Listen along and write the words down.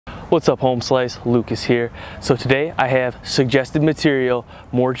What's up, Home Slice? Lucas here. So today I have suggested material,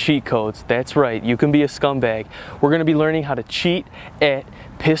 more cheat codes. That's right, you can be a scumbag. We're going to be learning how to cheat at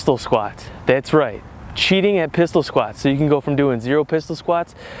pistol squats. That's right, cheating at pistol squats. So you can go from doing 0 pistol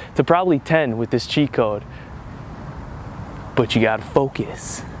squats to probably 10 with this cheat code. But you gotta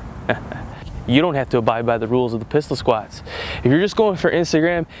focus. You don't have to abide by the rules of the pistol squats. If you're just going for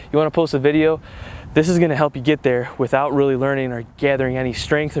Instagram, you want to post a video, this is going to help you get there without really learning or gathering any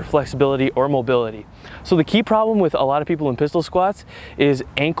strength or flexibility or mobility. So the key problem with a lot of people in pistol squats is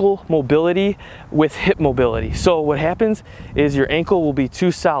ankle mobility with hip mobility. So what happens is your ankle will be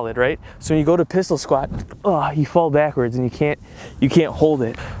too solid, right? So when you go to pistol squat, you fall backwards and you can't hold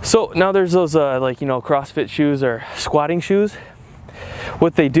it. So now there's those CrossFit shoes or squatting shoes.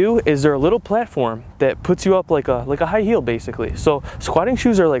 What they do is they're a little platform that puts you up like a high heel, basically. So squatting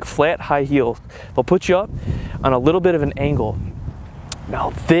shoes are like flat high heels. They'll put you up on a little bit of an angle.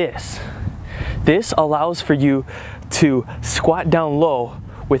 Now this allows for you to squat down low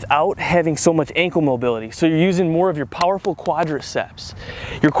without having so much ankle mobility. So you're using more of your powerful quadriceps.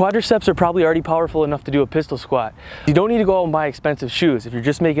 Your quadriceps are probably already powerful enough to do a pistol squat. You don't need to go out and buy expensive shoes if you're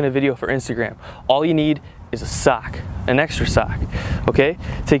just making a video for Instagram. All you need is a sock, an extra sock, okay?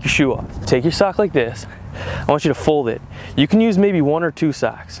 Take your shoe off, take your sock like this. I want you to fold it. You can use maybe 1 or 2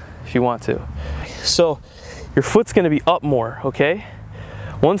 socks if you want to. So your foot's gonna be up more, okay?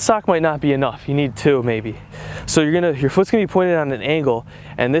 1 sock might not be enough, you need 2 maybe. So your foot's gonna be pointed on an angle,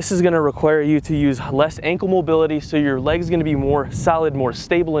 and this is gonna require you to use less ankle mobility, so your leg's gonna be more solid, more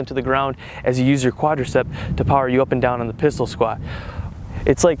stable into the ground as you use your quadricep to power you up and down on the pistol squat.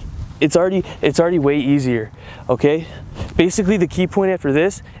 It's already way easier, okay? Basically the key point after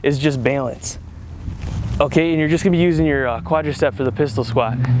this is just balance. Okay, and you're just gonna be using your quadricep for the pistol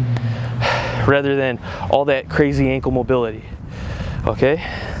squat rather than all that crazy ankle mobility, okay?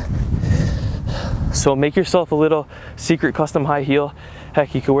 So make yourself a little secret custom high heel.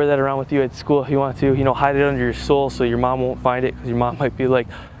 Heck, you could wear that around with you at school if you want to. You know, hide it under your sole so your mom won't find it, because your mom might be like,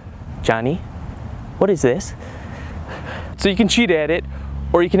 Johnny, what is this? So you can cheat at it,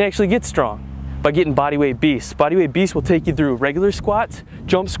 or you can actually get strong by getting Bodyweight Beast. Bodyweight Beast will take you through regular squats,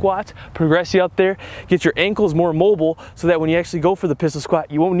 jump squats, progress you up there, get your ankles more mobile so that when you actually go for the pistol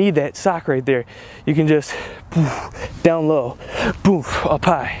squat, you won't need that sock right there. You can just poof, down low, poof, up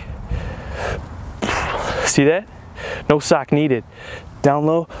high. See that? No sock needed. Down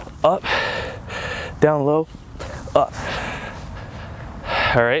low, up, down low, up.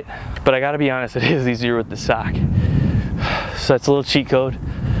 All right, but I gotta be honest, it is easier with the sock. So that's a little cheat code.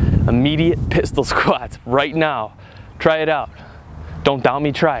 Immediate pistol squats right now. Try it out. Don't doubt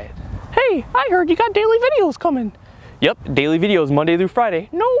me, try it. Hey, I heard you got daily videos coming. Yep, daily videos Monday through Friday.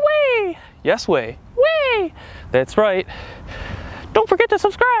 No way. Yes way. Way. That's right. Don't forget to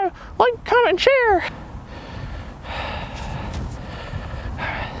subscribe, like, comment, and share.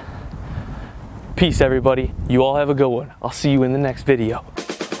 Peace, everybody. You all have a good one. I'll see you in the next video.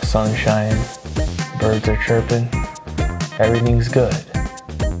 Sun's shining, birds are chirping, everything's good.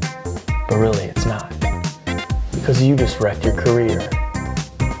 But really it's not, because you just wrecked your career.